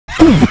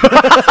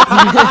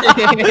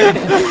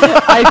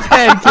I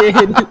bet,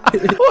 kid.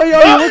 Oh, yo,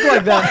 you look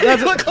like that.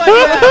 You look like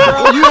that,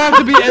 bro. You have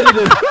to be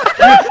edited.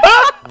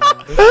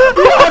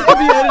 You have to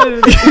be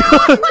edited.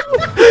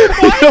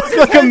 You look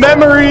like a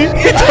memory.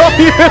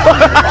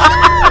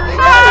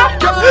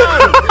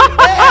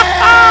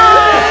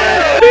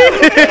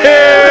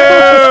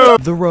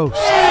 The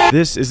roast.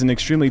 This is an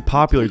extremely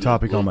popular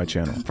topic on my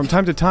channel. From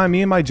time to time,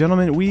 me and my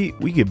gentlemen, we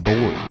get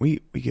bored.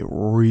 We get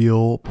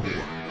real bored.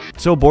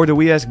 So bored that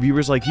we ask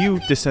viewers like you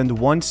to send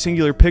one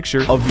singular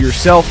picture of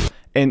yourself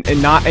and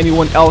not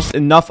anyone else.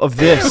 Enough of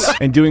this.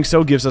 And doing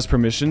so gives us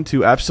permission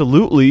to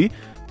absolutely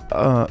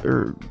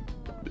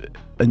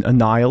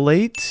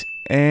annihilate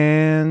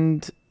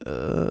and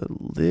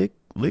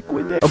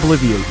liquidate,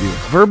 obliviate you.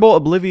 Verbal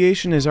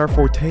obliviation is our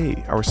forte,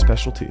 our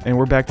specialty, and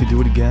we're back to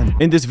do it again.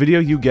 In this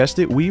video, you guessed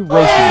it, we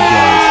roasted you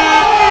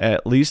guys.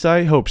 At least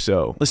I hope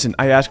so. Listen,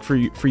 I ask for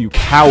you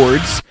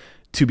cowards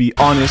to be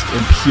honest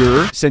and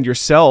pure. Send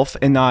yourself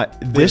and not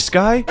this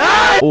guy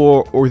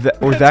or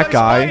that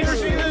guy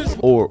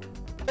or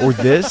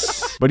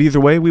this. But either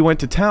way, we went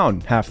to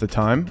town half the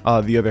time.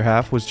 The other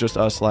half was just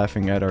us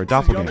laughing at our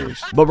doppelgangers.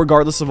 But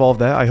regardless of all of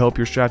that, I hope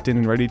you're strapped in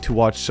and ready to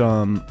watch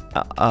some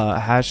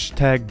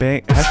hashtag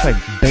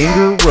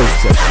banger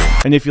roast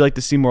session. And if you'd like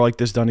to see more like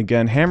this done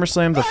again, hammer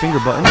slam the finger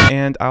button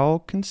and I'll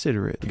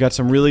consider it. We got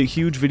some really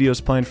huge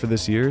videos planned for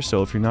this year,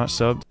 so if you're not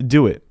subbed,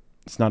 do it.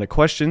 It's not a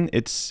question,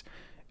 it's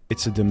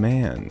a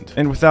demand.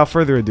 And without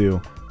further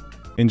ado,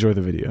 enjoy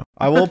the video.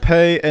 I will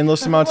pay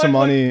endless amounts of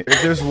money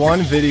if there's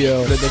one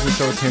video that doesn't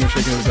show Tamer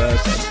shaking his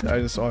ass.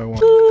 That's all I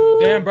want.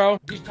 Damn, bro.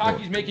 These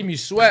talkies making me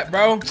sweat,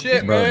 bro.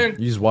 Shit, bro, man.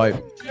 You just wipe.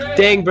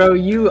 Dang, bro,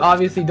 you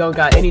obviously don't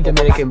got any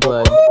Dominican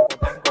blood.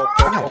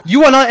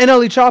 You are not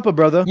NLE Choppa,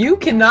 brother. You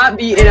cannot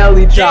be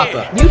NLE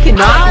Choppa. You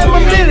cannot be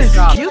NLE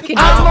Choppa. You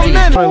cannot be.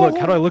 How do I look?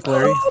 How do I look,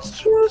 Larry? Ooh,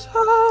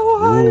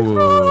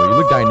 you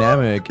look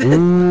dynamic.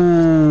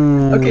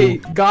 Ooh. Okay,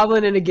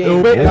 Goblin in a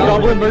game. Wait,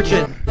 Goblin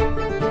Merchant.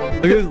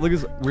 Look at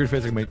this weird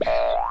face I can make.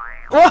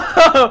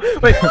 Whoa!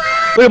 Wait,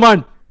 Look at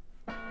mine.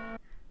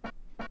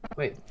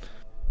 wait.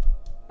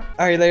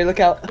 Alright, Larry, look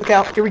out. Look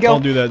out. Here we go.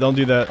 Don't do that, don't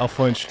do that. I'll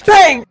flinch.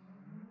 Bang!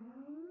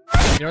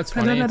 You know what's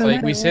funny? It's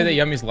like we say that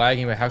Yummy's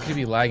lagging, but how could he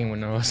be lagging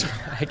when none of us are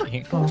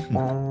lagging?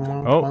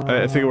 Oh,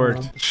 I think it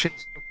worked.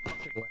 Shit's so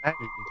fucking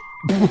laggy.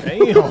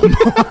 Damn.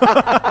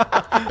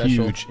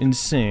 Huge,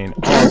 insane,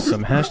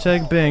 awesome,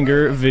 hashtag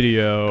banger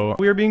video.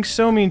 We are being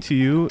so mean to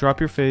you.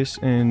 Drop your face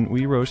and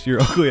we roast your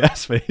ugly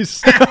ass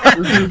face.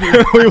 We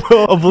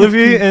will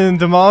obliviate and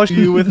demolish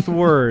you with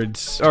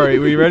words. All right,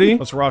 we ready?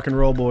 Let's rock and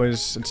roll,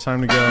 boys. It's time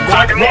to go.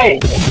 Rock and roll!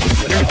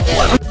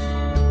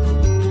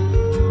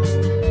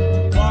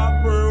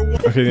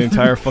 Okay, the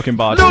entire fucking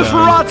bot's No,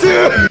 down.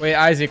 Wait,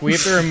 Isaac, we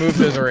have to remove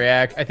those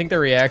react. I think the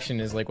reaction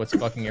is like what's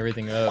fucking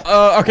everything up.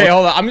 Okay,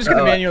 hold on. I'm just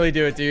gonna manually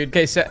do it, dude.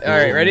 Okay, set. All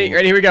right, ready?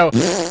 Here we go. Okay,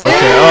 all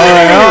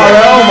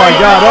right, oh my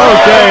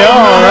god, okay,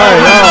 all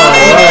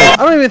right. I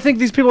don't even think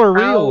these people are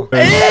real. What?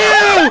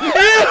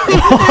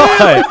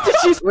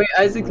 Wait,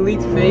 Isaac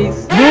leaked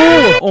face.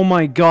 No! Oh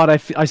my god,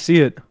 I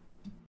see it.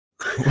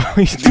 What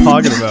are you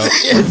talking about?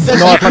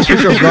 No, I found a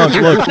picture of Grunk,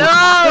 look. No!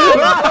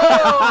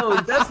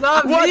 That's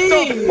not me! What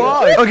the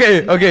fuck?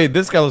 Okay,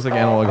 this guy looks like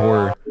analog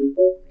horror.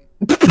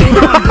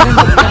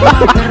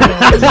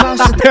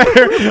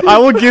 I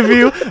will give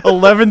you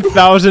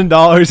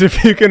 $11,000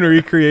 if you can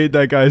recreate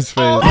that guy's face.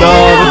 No,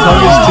 the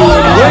tongue is too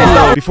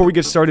easy. Before we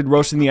get started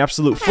roasting the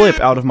absolute flip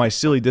out of my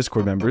silly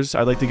Discord members,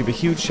 I'd like to give a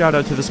huge shout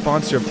out to the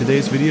sponsor of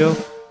today's video,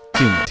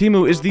 Temu.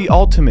 Temu is the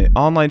ultimate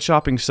online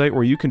shopping site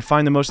where you can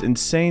find the most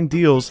insane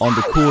deals on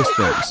the coolest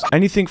things.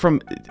 Anything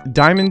from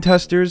diamond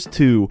testers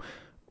to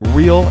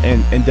real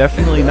and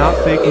definitely not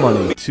fake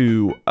money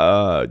to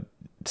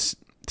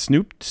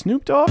Snoop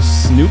Dogg?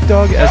 Snoop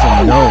Dogg as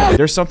a gnome.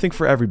 There's something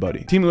for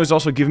everybody. Temu has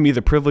also given me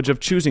the privilege of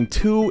choosing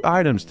 2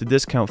 items to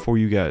discount for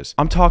you guys.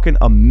 I'm talking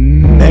a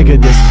mega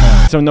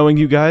discount. So knowing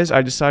you guys,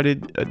 I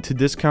decided to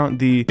discount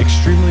the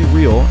extremely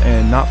real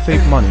and not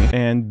fake money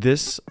and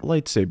this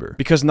lightsaber.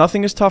 Because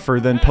nothing is tougher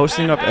than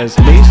posting up as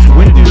Mace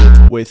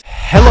Windu with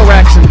hella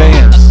racks and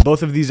bands.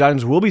 Both of these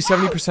items will be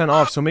 70%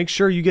 off, so make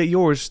sure you get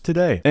yours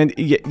today. And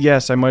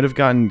yes, I might have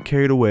gotten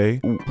carried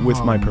away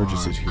with my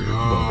purchases here.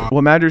 But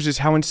what matters is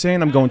how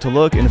insane I'm going to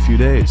look in a few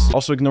days.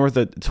 Also ignore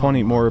the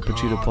 20 more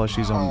Pachita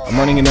plushies. I'm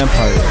running an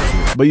empire right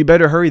here. But you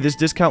better hurry, this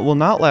discount will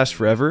not last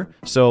forever,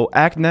 so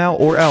act now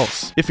or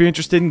else. If you're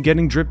interested in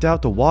getting dripped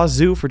out to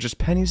wazoo for just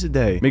pennies a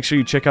day, make sure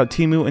you check out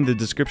Temu in the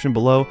description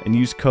below and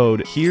use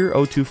code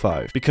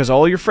HERE025 because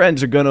all your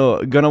friends are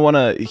gonna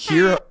wanna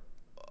hear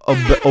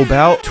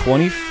about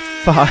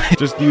 25.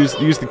 Just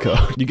use the code.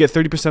 You get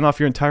 30% off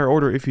your entire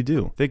order if you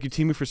do. Thank you,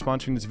 Temu, for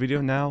sponsoring this video.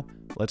 Now,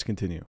 let's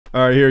continue.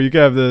 All right, here, you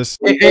can have this.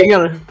 Hey, hang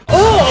on.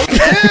 Oh!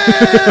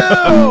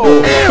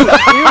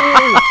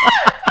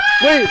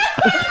 Wait.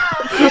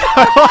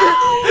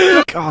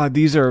 God,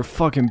 these are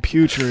fucking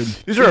putrid.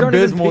 These are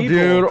abysmal,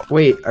 dude.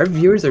 Wait, our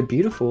viewers are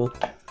beautiful.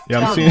 Yeah,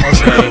 I'm seeing.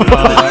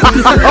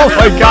 Oh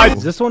my god.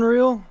 Is this one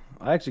real?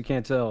 I actually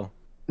can't tell.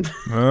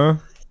 Huh?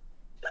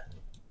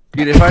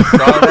 Dude, if I saw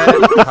that,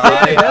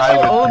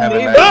 I would have a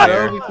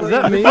nightmare. Is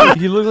that me?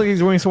 He looks like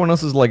he's wearing someone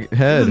else's like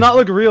head. Does not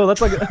look real. That's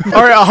like.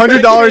 All right,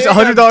 $100.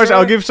 $100.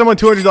 I'll give someone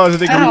 $200 if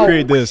they can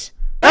recreate this.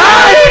 You put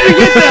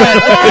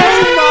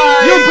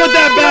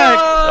that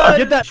back.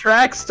 Get that.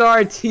 Track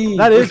star T.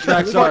 That is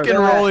track star. Fucking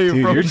Rolly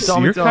Dude,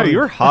 from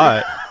you're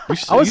hot.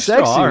 I was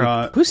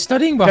sexy. Who's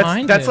studying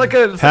behind That's him? like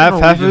a Half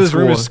of this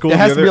room is school. It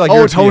has to be like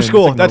oh, it's European.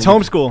 homeschool. It's like That's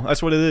normal. homeschool.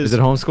 That's what it is. Is it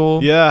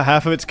homeschool? Yeah,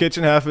 half of it's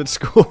kitchen, half of it's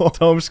school. It's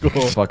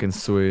homeschool. Fucking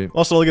sweet.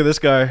 Also, look at this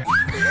guy.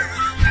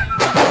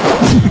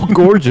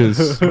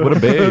 Gorgeous. What a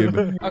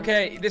babe.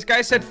 Okay, this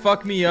guy said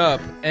 "fuck me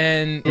up,"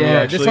 and Yeah,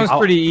 yeah, this actually, one's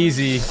pretty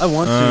easy. I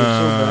want to so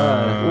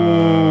bad.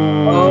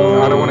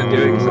 I don't want to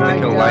do it because I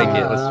think he'll like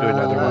it. Let's do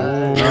another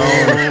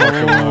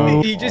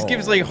one. He just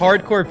gives like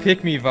hardcore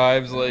pick me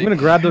vibes. Like I'm gonna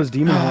grab those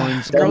demon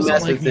horns. Don't Girls don't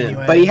mess like with me him.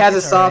 anyway. But he has a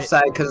It's soft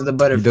alright. side because of the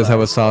butterfly. He does have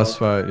a soft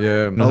spot.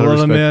 Yeah. I love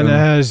a man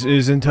that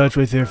is in touch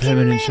with their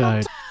feminine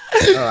side.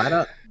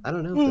 Oh, I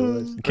don't know if it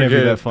was. It can't be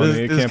that funny.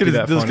 It can't be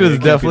that funny. This kid is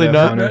It can't be definitely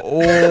that not.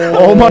 funny.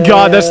 Oh my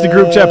god, that's the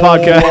group chat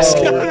podcast.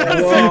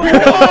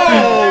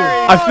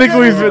 I think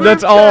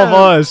that's all of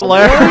us.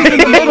 Larry's in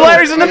the middle.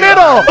 Larry's in the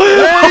middle.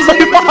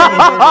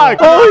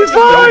 Holy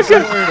fuck.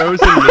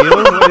 Rose and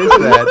Neil? What is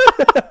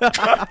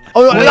that?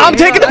 Oh, I'm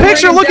taking a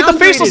picture. Look at the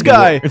faceless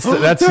guy. That's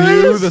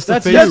you. That's the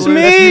face. That's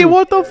me.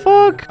 What the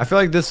fuck? I feel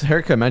like this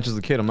haircut matches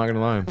the kid. I'm not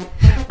gonna lie.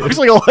 Looks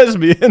like a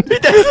lesbian. I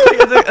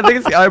think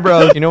it's the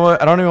eyebrows. You know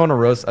what? I don't even want to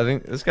roast. I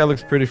think this guy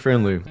looks pretty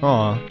friendly.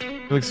 Aw.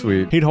 He looks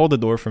sweet. He'd hold the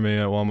door for me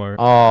at Walmart.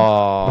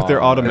 Aww. But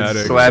they're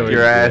automatic. Slap so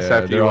your ass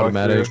after they're you walk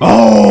automatic. through.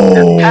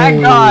 Oh!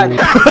 Pagon!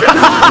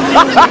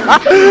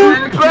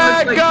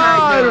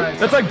 Pagon!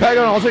 That's like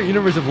Pagon alternate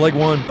universe of leg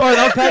 1. Oh,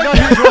 that was Pagon.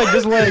 He was like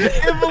this leg.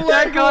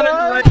 God,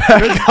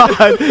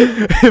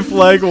 if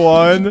leg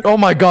 1. Oh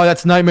my god,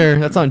 that's nightmare.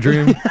 That's not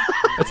dream.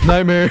 That's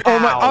nightmare. Oh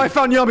my! Oh, I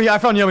found yummy. I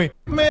found yummy.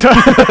 That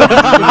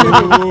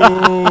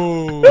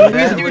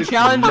do a was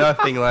challenge.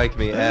 nothing like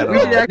me at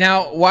all.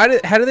 Now,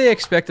 how do they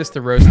expect us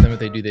to roast them if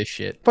they do this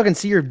shit? Fucking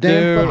see your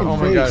damn Dude, fucking oh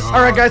my face. god.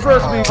 All right, guys,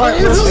 roast me. I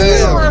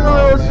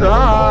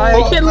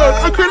can't look.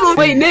 I can't look.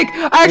 Wait, Nick,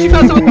 I actually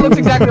found someone that looks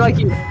exactly like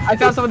you. I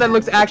found someone that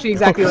looks actually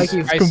exactly like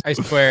you. I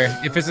swear,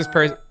 if it's this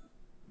person.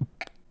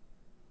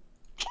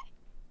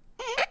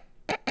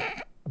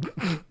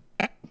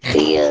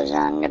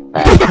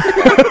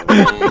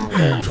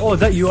 Oh, is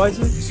that you,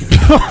 Isaac?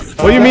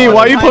 What do you mean?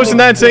 Why are you posting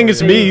that and saying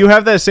it's me? You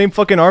have that same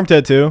fucking arm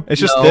tattoo.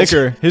 It's just No.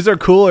 thicker. His are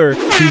cooler.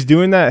 He's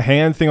doing that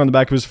hand thing on the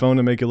back of his phone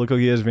to make it look like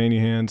he has veiny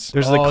hands.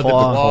 There's the Oh, the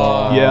claw.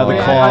 claw. Yeah, the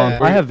Yeah.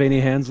 claw. I have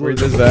veiny hands. Where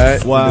does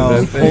that? Wow.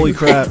 Does that thing? Holy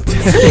crap.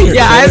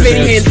 Yeah, I have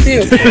veiny hands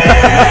too.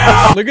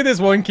 Look at this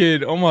one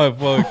kid. Oh my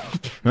fuck.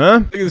 Huh?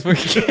 Look at this one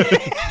kid.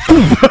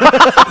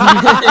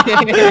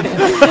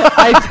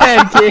 I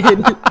said,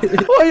 kid.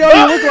 Oh, yo,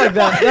 you look like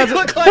that. That's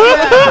look like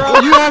that, bro.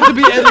 You have to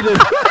be edited.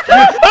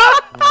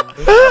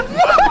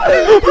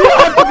 You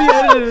have to be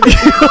edited.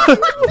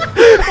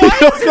 He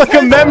looks like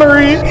a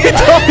memory.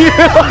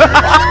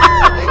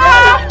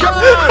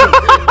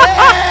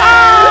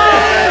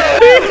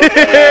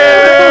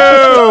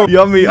 Ew.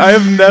 Yummy. I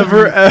have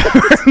never ever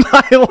in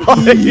my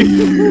life.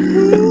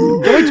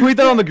 Can we tweet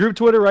that on the group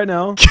Twitter right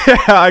now? Yeah,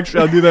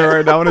 actually, I'll do that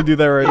right now. I want to do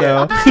that right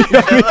now.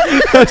 Yummy.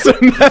 That's a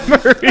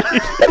memory.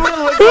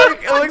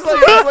 It looks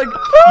like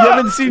you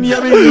haven't seen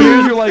Yummy in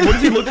years. You're like, what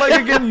does he look like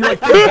again? You like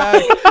think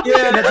back.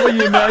 Yeah, that's what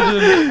you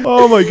imagine.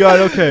 Oh my god.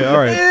 Okay. All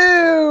right.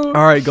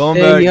 All right. Going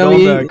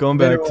back. Going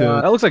back to.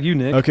 That looks like you,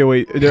 Nick. Okay.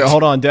 Wait. There,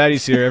 hold on.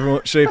 Daddy's here.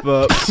 Everyone, shape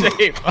up.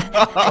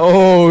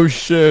 Oh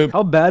shit.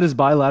 How bad is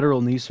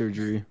bilateral knee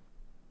surgery?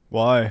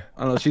 Why?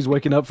 I don't know. She's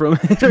waking up from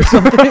it or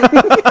something.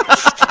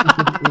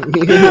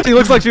 She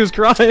looks like she was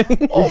crying.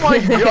 Oh my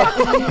god.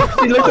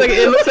 It looks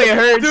like it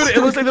hurts. Dude,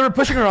 it looks like they were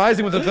pushing her eyes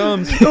in with their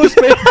thumbs.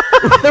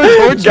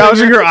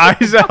 Gouging her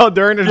eyes out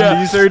during her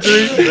knee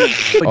surgery.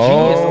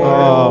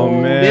 Oh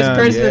man. This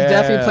person yeah, is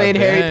definitely playing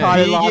Harry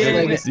Potter Lost vegan.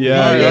 Legacy.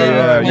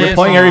 Yeah. You're Yeah.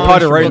 playing Harry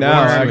Potter right Look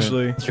now, around.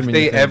 actually. If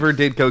they ever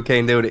did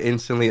cocaine, they would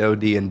instantly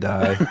OD and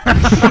die.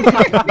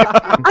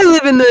 I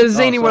live in the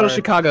zany world of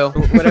Chicago.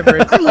 Whatever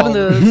it's called.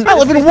 I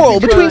live in a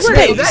world between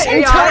space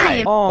and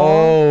time.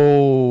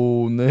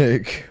 Oh,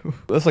 Nick.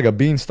 That's like a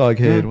beanstalk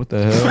head. What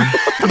the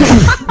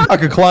hell? I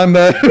could climb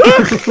that.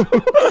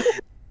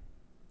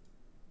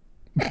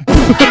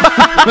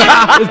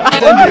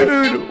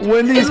 Dude,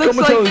 Wendy's It looks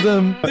like- comatose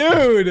them.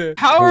 Dude,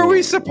 how are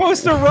we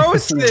supposed to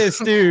roast this,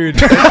 dude?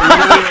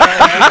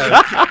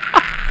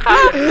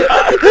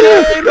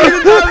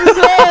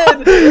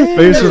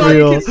 Face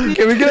reveal.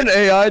 Can we get an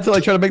AI to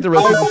like try to make the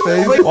rest of his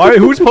face? Why?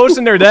 Who's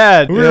posting their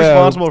dad? Who's Yeah.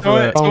 responsible for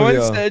that? Someone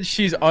yeah. said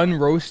she's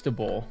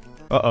unroastable.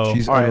 Uh-oh.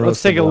 She's All right,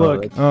 let's take a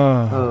look.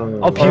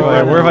 I'll pew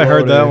Where have I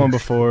heard that one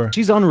before?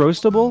 She's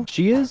unroastable.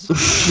 She is.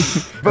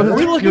 Are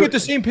we looking at the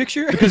same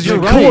picture? Because you're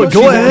Go, right.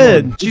 go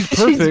ahead. She's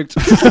perfect.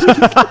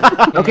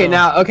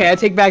 Okay, I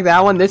take back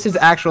that one. This is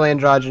actual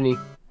androgyny.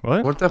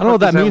 What? What the I don't know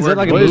what that means. Is that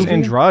like a What is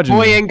movie? androgyny?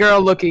 Boy and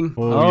girl looking.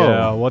 Oh, Oh.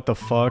 yeah, what the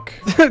fuck?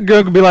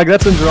 Girl could be like,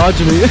 that's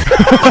androgyny.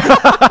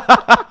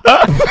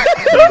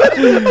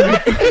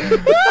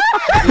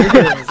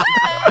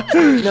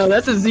 No,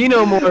 that's a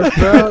xenomorph,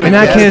 bro. And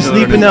I can't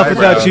sleep enough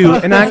without you.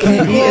 And I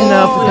can't eat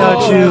enough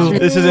without you.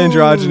 This is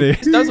androgyny.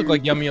 This does look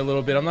like Yummy a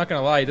little bit. I'm not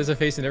gonna lie. He does a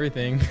face and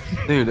everything.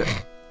 Dude,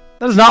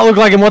 That does not look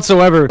like him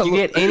whatsoever. you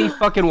get any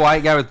fucking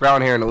white guy with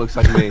brown hair and it looks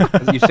like me.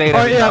 You say it Oh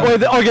every yeah, time.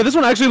 wait. Okay, this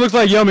one actually looks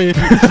like Yummy.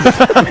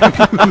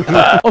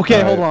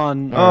 Okay, hold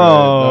on.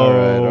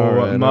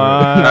 Oh,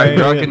 my. Alright,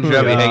 drunk and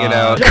chubby hanging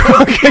out.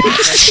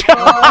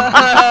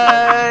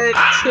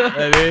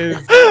 That is.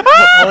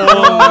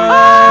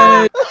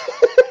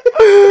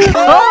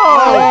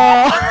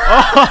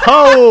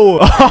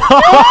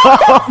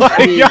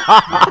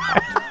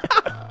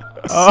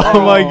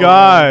 Oh my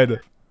god.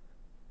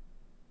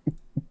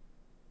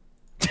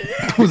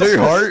 Was that your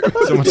heart?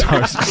 Someone's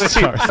heart.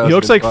 He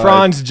looks like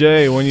Franz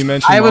J when you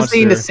mentioned I was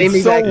saying the Monster. same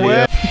exact thing.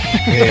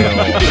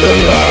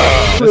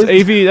 That's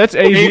AV. That's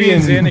AV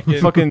Aliens, and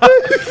Anakin. fucking.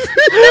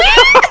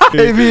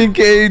 Avian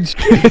cage.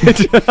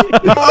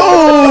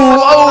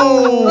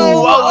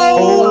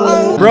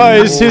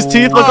 Bro, his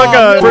teeth look like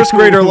a first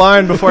grader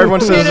line before everyone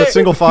says a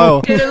single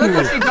file. Dude, it looks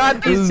like they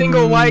got these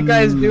single white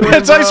guys doing.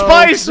 It's like bro.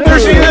 Spice. There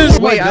she is.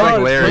 Wait, I Like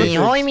don't. Larry.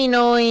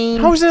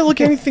 How does that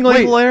look anything like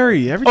Wait.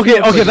 Larry? Everything Okay,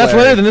 looks okay, like that's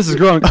Larry. Larry, then this is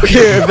Grunk.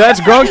 Okay, if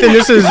that's Grunk, then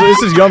this is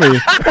Yummy.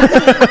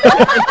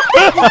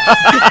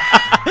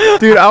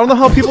 Dude, I don't know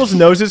how people's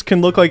noses can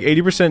look like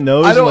 80%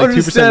 nose I don't and like 2%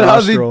 understand how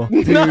they. nostril.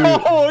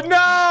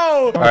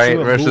 No! Alright,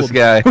 where's this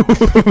guy?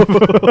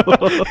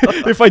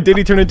 If I did,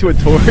 he turn into a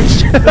torch.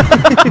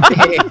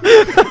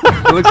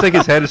 It looks like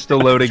his head is still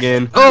loading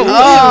in. Oh,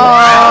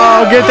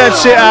 get that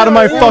shit out of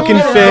my fucking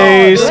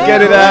face.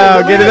 Get it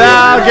out. Get it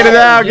out. Get it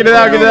out. Get it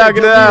out. Get it out.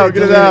 Get it out.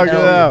 Get it out. Get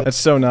it out. That's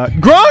so not.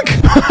 Grunk!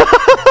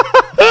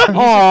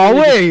 Oh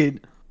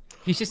wait,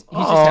 He's just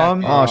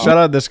happy. Oh, shout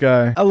out this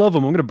guy. I love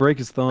him. I'm gonna break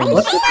his thumb. I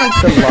love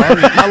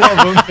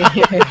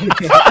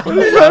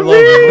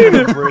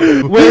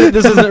him. Wait,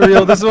 this isn't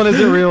real. This one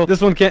isn't real.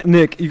 This one can't.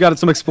 Nick, you got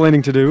some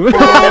explaining to do.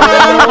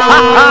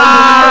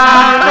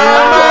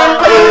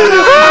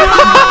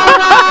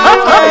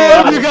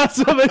 You got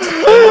some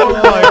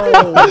explaining.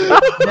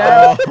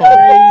 That's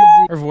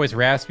crazy. Her voice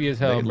raspy as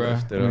hell, bro.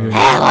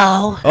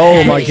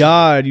 Oh my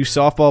god, you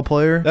softball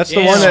player? That's the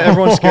one that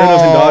everyone's scared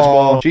of in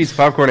dodgeball. Jeez,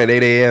 popcorn at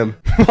 8 a.m.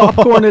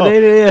 Popcorn at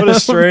 8 a.m. What a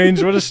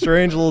strange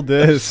little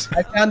diss.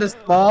 I found a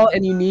small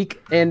and unique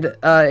and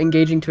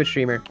engaging Twitch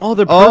streamer. Oh,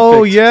 they're perfect.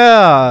 Oh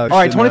yeah. All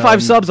right,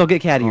 25 subs, I'll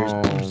get cat ears.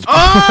 All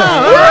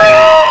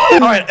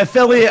right,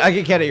 affiliate. I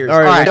get cat ears.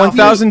 All right,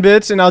 1,000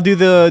 bits, and I'll do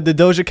the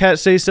Doja Cat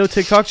Say So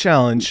TikTok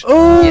challenge.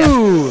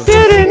 Ooh.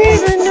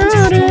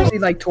 He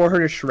like tore her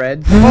to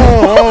shreds.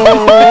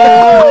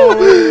 Whoa!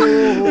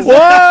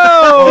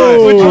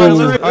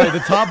 Alright, the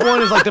top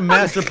one is like the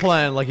master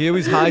plan. Like he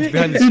always hides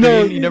behind the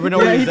screen. You never know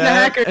where he's he's a at.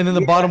 hacker. And then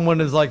the bottom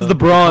one is like The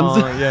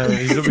bronze. Yeah,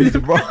 he's the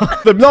bronze.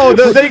 No,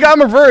 they got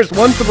him reversed.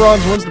 One's the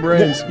bronze, one's the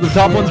brains. The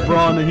top one's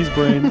brawn and he's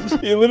brains.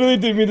 He literally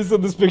didn't mean to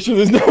send this picture.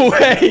 There's no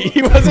way.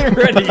 He wasn't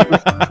ready.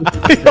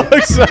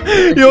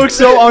 You look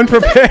so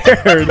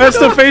unprepared. That's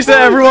the face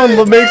that everyone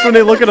makes when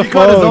they look at a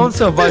Caught his own phone.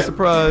 self by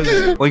surprise.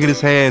 Look at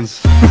his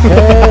hands.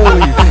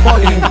 Holy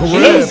fucking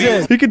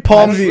crap. He could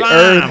palm the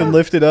earth and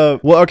lift it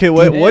up. Well, okay,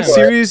 what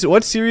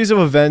Damn. series of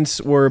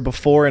events were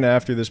before and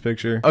after this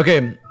picture?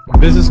 Okay,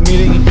 business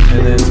meeting, and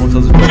then someone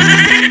tells a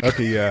joke.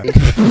 Okay, yeah.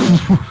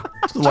 I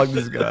just like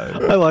this guy.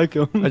 I like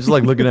him. I just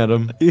like looking at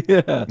him.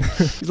 Yeah.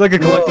 He's like a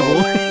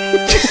collectible.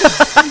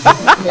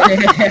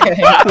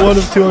 One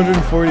of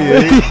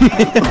 248.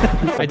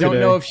 I don't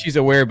know if she's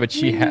aware, but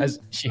she has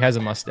a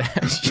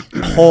mustache.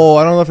 Oh,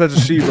 I don't know if that's a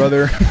she,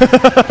 brother.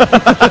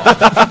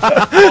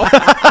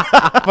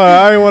 But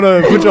I didn't want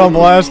to put you on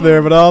blast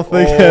there, but I don't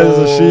think that's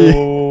a she.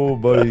 Oh,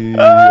 buddy.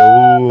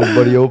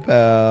 Oh,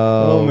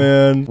 pal. Oh,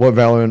 man. What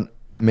Valorant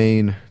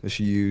main does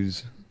she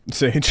use?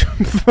 Sage.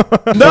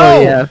 Oh,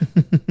 No! yeah.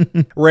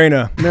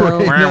 Reyna. No.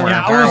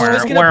 Yeah, I was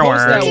just gonna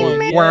post that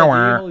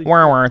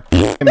one.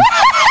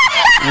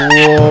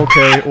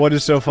 Okay, what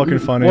is so fucking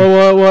funny?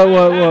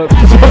 What?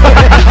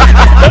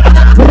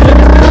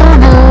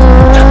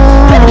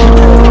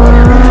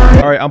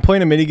 Alright, I'm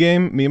playing a mini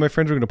game. Me and my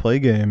friends are gonna play a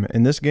game,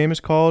 and this game is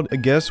called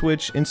Guess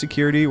Which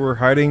Insecurity We're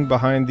Hiding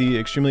Behind the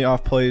Extremely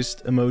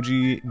Off-Placed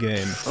Emoji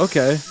Game.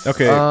 Okay.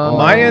 Okay,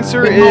 my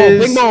answer Big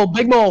is mole,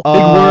 big mole. Big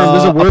worm.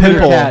 There's a worm in your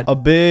pimple, cat. a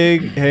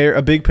big hair,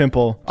 a big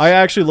pimple. I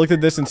actually looked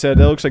at this and said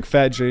that looks like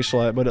Fat J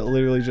Schlatt, but it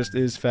literally just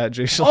is Fat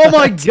J Schlatt. Oh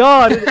my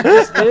god! It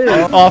just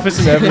is. Office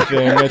and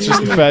everything. That's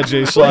just Fat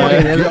J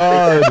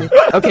Schlatt.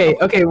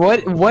 Okay,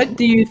 what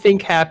do you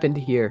think happened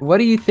here? What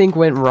do you think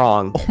went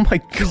wrong? Oh my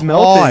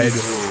god.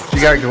 She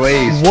got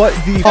glazed. What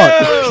the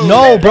fuck?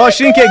 No, bro,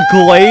 she didn't get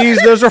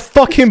glazed. Those are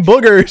fucking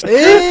boogers. She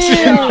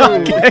did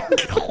not get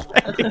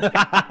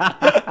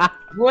glazed.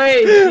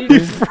 Wait, You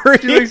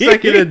freak. She looks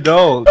like an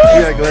adult. She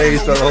got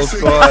glazed on the whole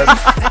squad.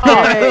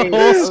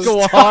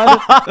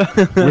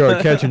 hey, We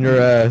are catching your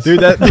ass.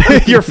 Dude,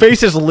 that your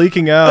face is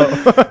leaking out.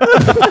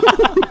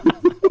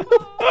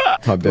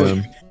 God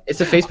damn. It's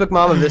the Facebook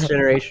mom of this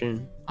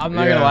generation. I'm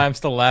not gonna lie, I'm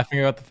still laughing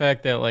about the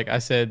fact that, like I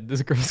said,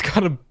 this girl's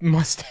got a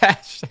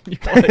mustache.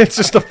 It's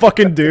just a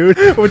fucking dude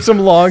with some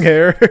long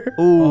hair.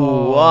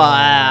 Ooh,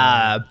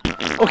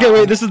 Okay,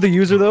 wait, this is the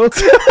user though.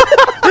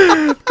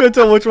 Couldn't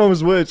tell which one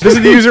was which. This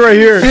is the user right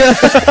here.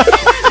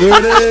 There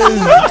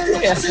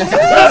it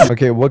is.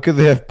 Okay, what could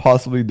they have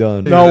possibly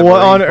done? No,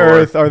 what on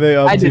earth are they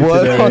up to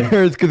What today? on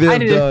earth could they I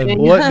have did a done? thing.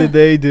 What did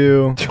they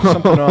do?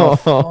 Something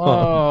off.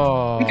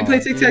 Oh, We can play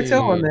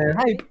tic-tac-toe on there.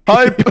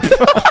 Hype.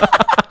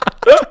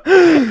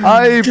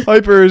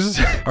 Hypers.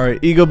 All right,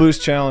 ego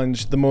boost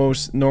challenge. The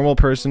most normal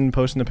person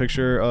posting a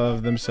picture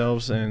of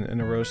themselves in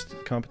a roast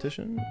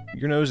competition.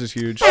 Your nose is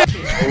huge.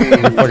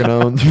 Fucking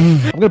own.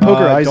 I'm gonna poke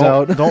her eyes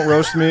don't, out. Don't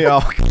roast me.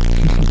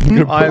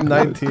 I am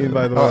 19,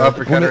 by the way.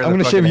 I'm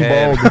gonna shave you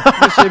bald.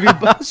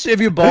 I'll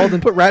shave you bald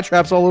and put rat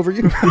traps all over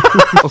you.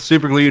 I'll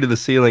super glue you to the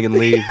ceiling and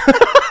leave.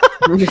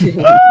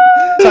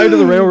 Tied to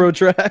the railroad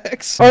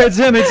tracks. All right, it's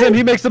him. It's him.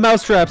 He makes the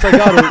mouse traps. I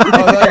got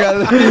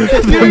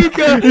it. Here we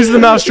go. He's the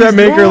mousetrap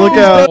maker. Look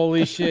out.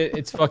 holy shit!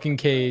 It's fucking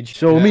Cage.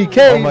 Show me Cage.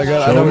 Oh my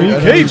god, Show me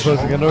Cage.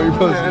 I know you're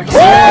posting.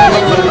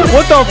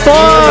 What the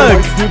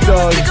fuck? Snoop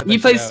Dogg. He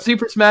plays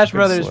Super Smash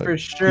Brothers for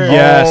sure.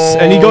 Yes,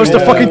 and he goes to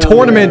fucking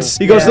tournaments.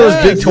 He goes to those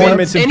big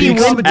tournaments and And he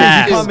beats wins.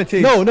 ass.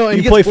 No, He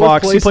gets play fourth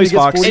Fox. He place and plays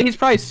gets Fox. 40 And he's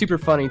probably super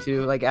funny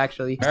too, like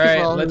actually. All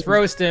right, let's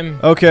roast him.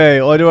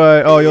 Okay, what do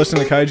I? Oh, you listen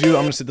to Kaiju? I'm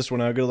gonna sit this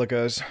one out. Good luck,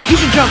 guys. You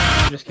should jump.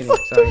 Just kidding.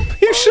 Sorry.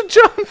 You should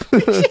jump.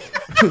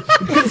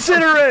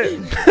 Consider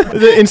it.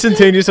 The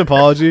instantaneous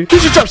apology. You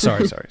should jump.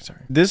 Sorry.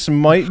 This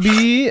might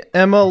be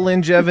Emma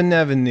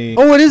Linjevin.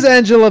 Oh, it is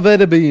Angela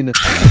Vedabine.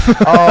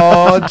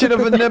 Oh,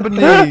 Jennifer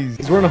Nebanese.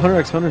 He's wearing a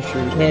 100x100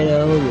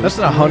 shirt. That's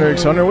not Hunter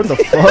x Hunter. What the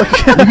fuck?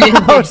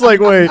 I was like,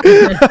 wait.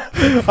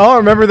 I don't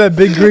remember that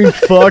big green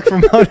fuck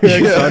from Hunter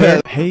x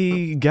Hunter.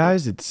 Hey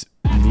guys, it's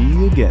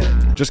me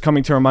again. Just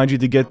coming to remind you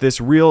to get this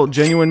real,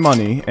 genuine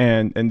money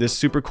and this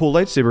super cool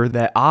lightsaber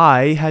that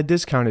I had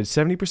discounted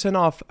 70%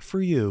 off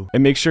for you.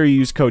 And make sure you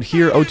use code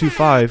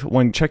HERE025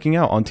 when checking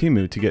out on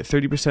Temu to get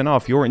 30%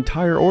 off your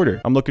entire order.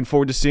 I'm looking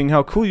forward to seeing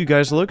how cool you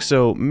guys look,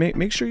 so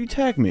make sure you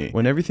tag me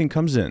when everything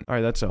comes in. All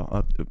right, that's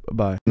all.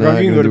 Bye. Nah,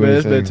 You can go to bed.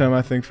 It's anything. bedtime,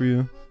 I think, for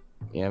you.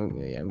 Yeah, I'm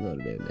going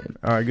to bed, man.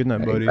 All right, good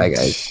night, buddy. Bye,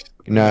 guys.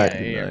 Nah.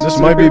 This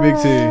might be Big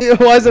T.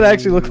 Why does it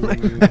actually look like?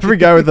 Every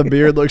guy with a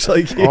beard looks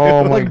like you.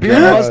 Oh my Like beard,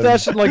 god.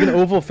 mustache, and like an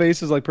oval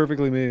face is like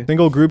perfectly me.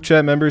 Single group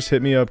chat members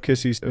hit me up,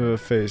 kissy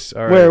face.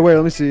 All right. Where?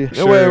 Let me see.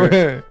 Sure.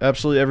 Where?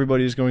 Absolutely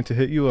everybody is going to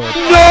hit you up.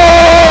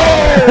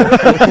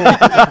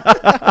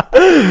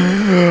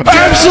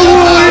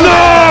 Absolutely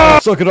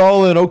not! Suck it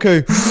all in,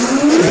 okay.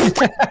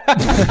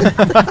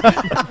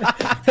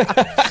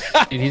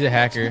 Dude, he's a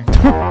hacker.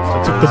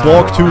 I took the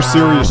bulk too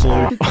seriously.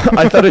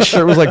 I thought his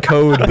shirt was like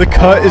code. The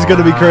cut is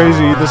gonna be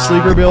crazy. The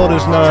sleeper build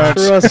is not.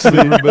 Trust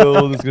me,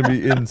 build is gonna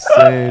be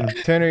insane.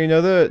 Tanner, you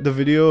know the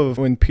video of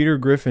when Peter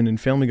Griffin in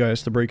Family Guy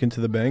has to break into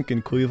the bank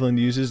and Cleveland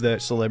uses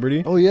that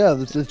celebrity? Oh yeah,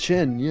 that's the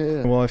chin.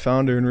 Yeah. Well, I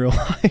found her in real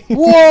life.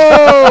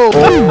 Whoa!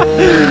 Oh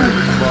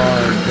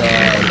my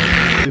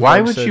god.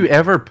 Why would you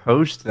ever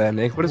post that,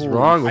 Nick? What is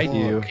wrong with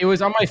you? It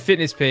was on my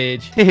fitness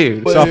page.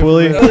 Dude. Stop,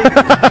 Willie.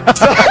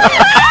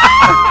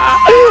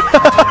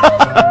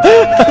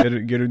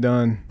 Get her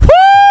done.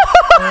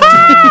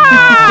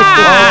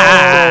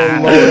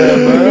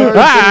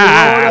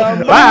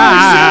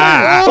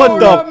 What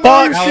the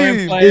fuck?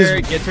 Valorant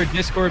player gets her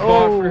Discord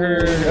bought for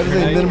her. That is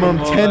a minimum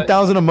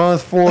 10,000 a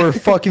month for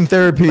fucking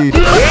therapy.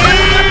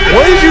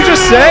 What did you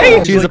just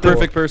say? She's a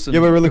perfect person. Yeah,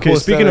 but really cool. Okay,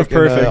 speaking of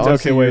aesthetic and, perfect,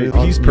 honestly, okay, wait,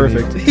 you're- he's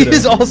perfect. He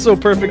is also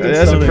perfect. and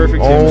That's a stunning.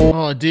 perfect Oh.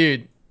 Oh,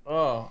 dude.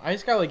 Oh, I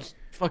just got like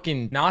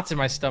fucking knots in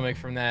my stomach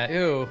from that.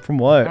 Ew. From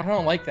I what?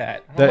 don't like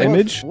that. I don't That like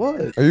image?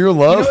 What? Are you in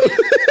love?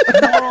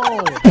 No.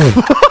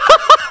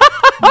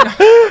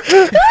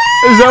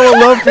 Is that what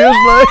love feels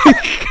like?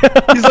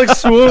 He's like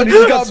swoon. He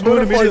just got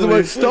swooned butterflies in my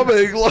immediately.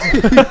 stomach.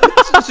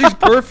 Like, She's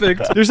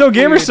perfect. There's no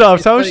gamer Dude, subs.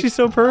 it's How is like- she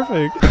so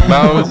perfect?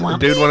 Bones.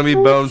 Dude, want to be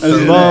Bones. It's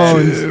so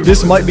Bones.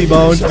 This might be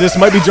Bones. This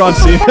might be John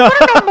Cena.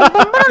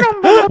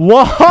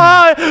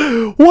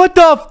 What? What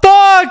the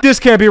fuck? This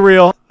can't be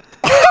real.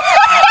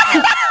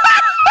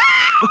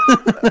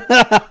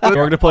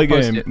 We're gonna play a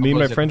post game. it. Me and I'll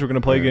my post it. friends are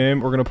gonna play a game.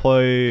 We're gonna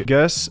play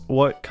guess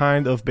what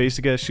kind of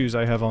basic ass shoes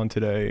I have on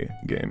today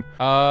game.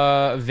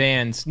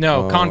 Vans.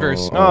 No,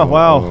 Converse. Oh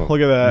wow,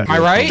 look at that. Am I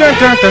right? I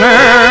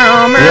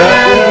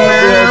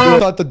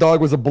thought the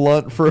dog was a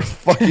blunt for a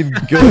fucking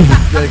good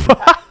thing.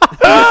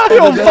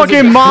 Yo, That's a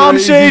fucking mom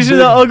crazy shades is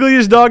the bit.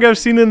 ugliest dog I've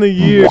seen in the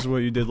year. This is what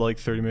you did like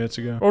 30 minutes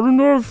ago. I don't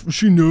know if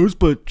she knows,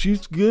 but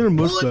she's got a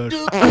mustache.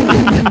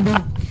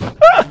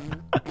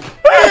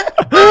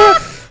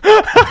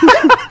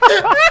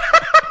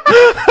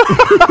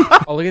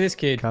 Oh, look at this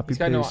kid. Copy He's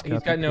got no. paste, He's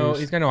copy got no. paste.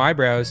 He's got no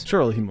eyebrows.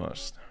 Surely he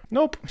must.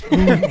 Nope.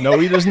 No,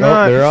 he does Nope,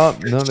 not. they're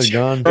up. No, they're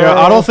gone. Yeah,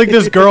 I don't think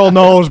this girl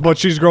knows, but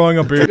she's growing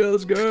a beard.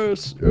 Girls,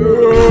 girls.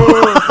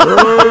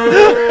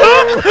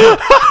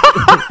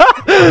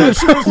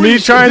 Me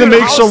trying to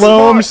make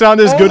Shalom sound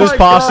as good as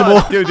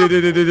possible.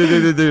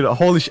 Dude.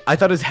 Holy shit. I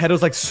thought his head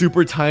was like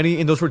super tiny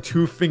and those were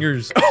 2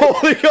 fingers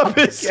holding up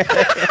his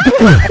head.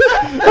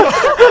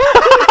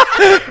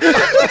 We're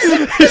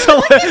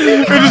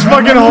just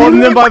fucking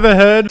holding him by the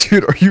head.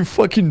 Dude, are you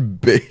fucking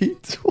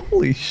bait?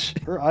 Holy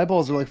shit. Her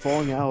eyeballs are like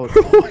falling out.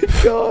 Oh my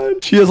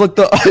god. She has like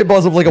the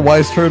eyeballs of like a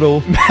wise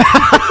turtle.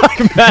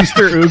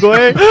 Master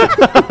Oogway?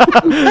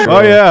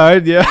 Oh yeah,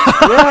 yeah.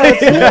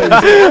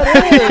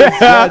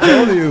 I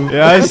told you.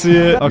 Yeah, I see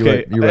it.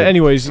 Okay, You're right.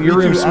 anyways, your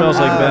room smells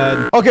like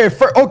bad. Okay,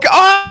 okay.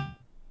 Ah!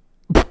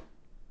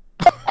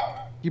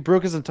 He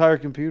broke his entire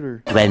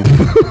computer.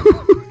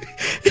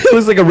 It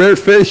looks like a rare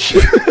fish.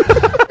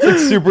 It's like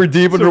super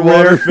deep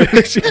underwater.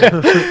 Fish. Yeah.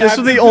 This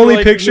was the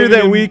only picture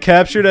that we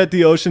captured at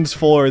the ocean's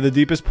floor, the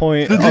deepest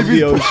point of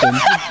the ocean.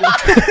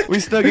 We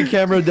stuck a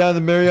camera down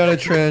the Mariana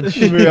Trench.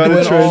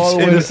 Mariana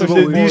Trench. And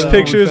These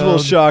pictures will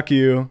shock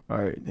you. All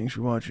right, thanks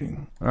for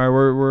watching. All right,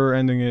 we're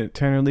ending it.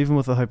 Tanner, leave him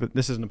with a hypo.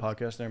 This isn't a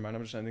podcast. Never mind.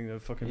 I'm just ending the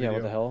fucking video. Yeah,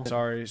 what the hell?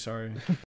 Sorry.